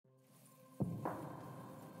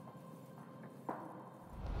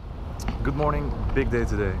Good morning, big day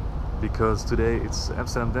today, because today it's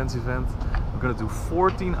Amsterdam Dance Event. We're gonna do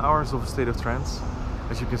 14 hours of A State of Trance.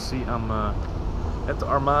 As you can see, I'm at the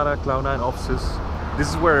Armada Cloud9 offices. This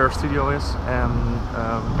is where our studio is, and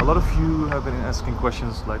a lot of you have been asking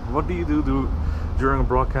questions like, what do you do during a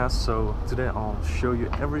broadcast? So today I'll show you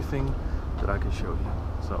everything that I can show you.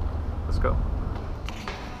 So let's go.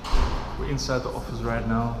 We're inside the office right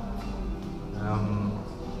now.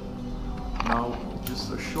 Now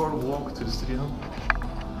just a short walk to the studio.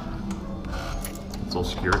 It's all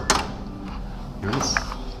secured. Here it is.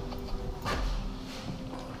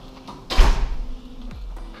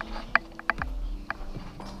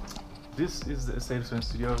 This is the A State of Trance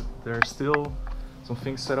studio. There are still some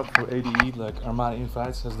things set up for ADE, like Armada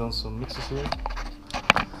Invites has done some mixes here.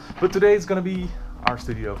 But today it's gonna be our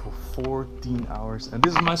studio for 14 hours, and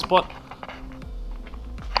this is my spot.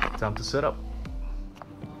 Time to set up.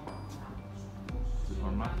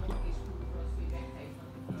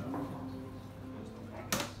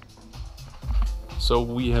 So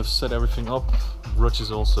we have set everything up. Rutch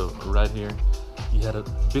is also right here. He had a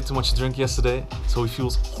bit too much to drink yesterday, so he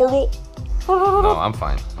feels horrible. No, I'm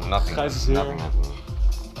fine. Nothing. Gijs is here. Nothing happening.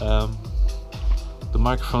 The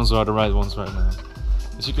microphones are the right ones right now.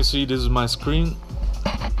 As you can see, this is my screen.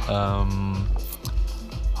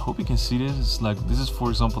 Hope you can see this. It's like, this is for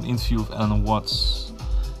example an interview of Alan Watts.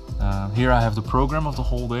 Here I have the program of the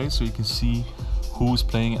whole day, so you can see who is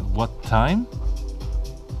playing at what time.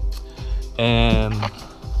 And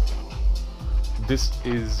this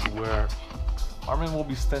is where Armin will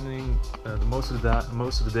be standing most of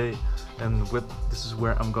the day, and this is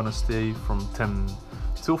where I'm gonna stay from 10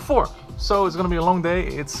 till 4. So it's gonna be a long day.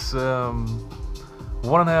 It's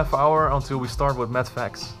 1.5 hours until we start with Mad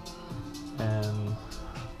Facts, and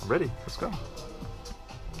I'm ready. Let's go.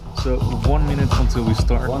 So 1 minute until we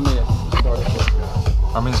start. 1 minute.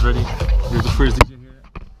 Armin's ready. You're the first DJ here.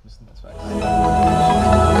 Mr. Mad Facts.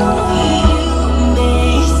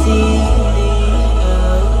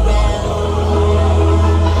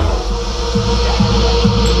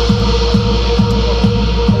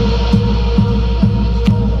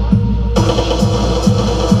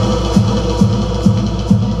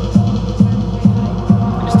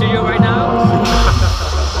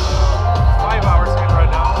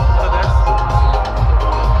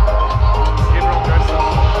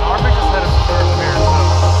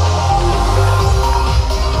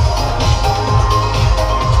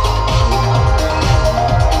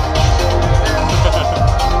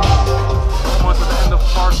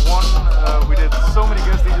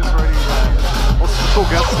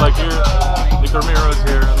 Like here, Nick Romero is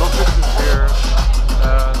here, Love is here.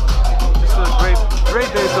 Just a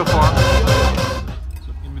great day so far. So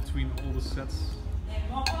in between all the sets,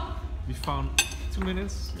 we found 2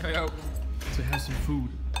 minutes to have some food.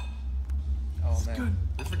 Oh it's man, good.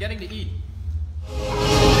 we're forgetting to eat.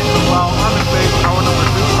 Well, Armin plays hour number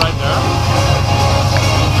 2 right there.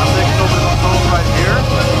 I'm taking over the controls right here.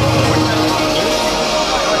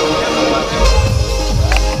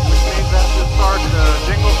 Which means that to start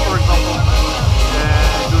jingles, for example,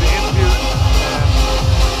 and do the interviews.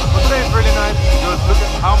 But today is really nice because look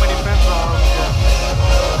at how many fans are here.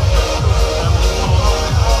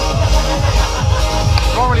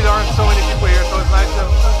 Normally there aren't so many people here, so it's nice to have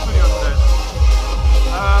a full studio today.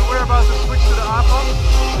 We're about to switch to the ASOT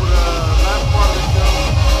for the last part of the show.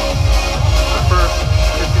 The first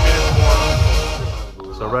 50 minutes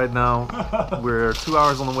more. So right now we're 2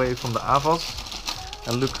 hours on the way from the AVOS,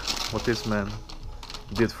 and look what this man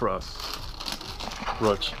did for us.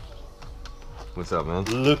 Rutch. What's up, man?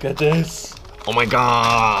 Look at this. Oh my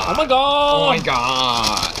god! Oh my god! Oh my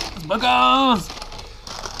god! Oh my god!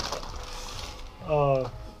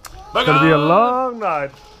 It's gonna be a long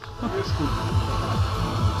night.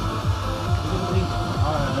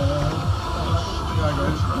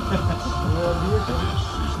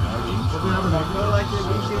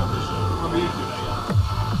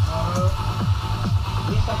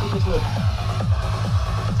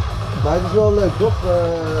 Maar het is wel leuk, toch?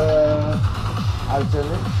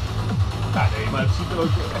 Uitzending. Ja, nee, maar het ziet er ook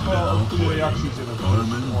echt wel goede reacties in.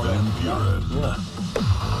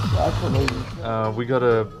 We got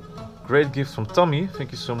a great gift from Tommy.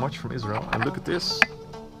 Thank you so much, from Israel. And look at this.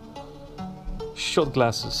 Shot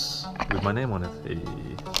glasses with my name on it. Hey.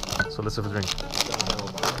 So let's have a drink.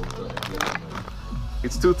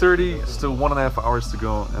 It's 2:30, still 1.5 hours to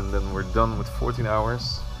go, and then we're done with 14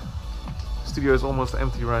 hours. Studio is almost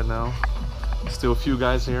empty right now. Still a few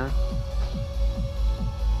guys here.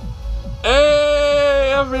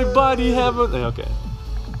 Hey, everybody have a... Okay.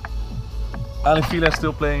 Alifila is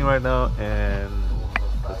still playing right now, and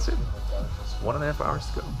that's it. 1.5 hours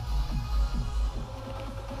to go.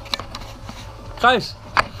 Gijs!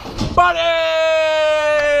 Party!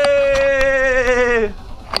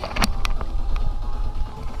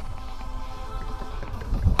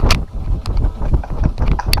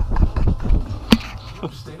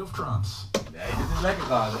 State of Trance. Nee, dit is lekker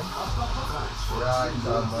gaar, hè? Ja, ik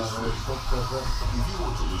zou maar stopzetten. If you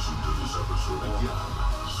want to listen to this episode again,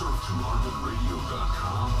 surf to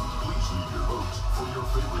ArdenRadio.com. Please leave your vote for your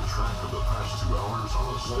favorite track of the past 2 hours on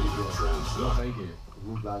A State of Trance. Nog één keer. Ik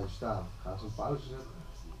moet blijven staan. Ga ze een pauze zetten?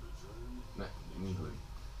 Nee, niet goed.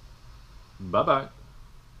 Bye bye.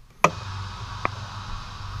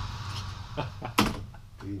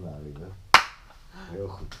 Prima, Ruben. Heel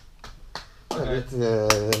goed. Ja,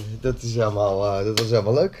 dat is helemaal, dat was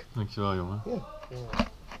helemaal leuk. Dankjewel, jongen. Ja.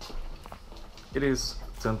 It is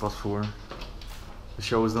 4:10. The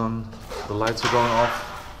show is done. The lights are going off.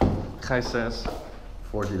 Gijs says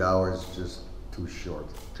 14 hours is just too short.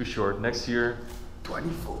 too short. Next year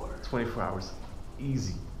 24. 24 hours.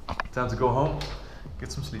 Easy. Time to go home.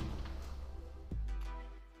 Get some sleep.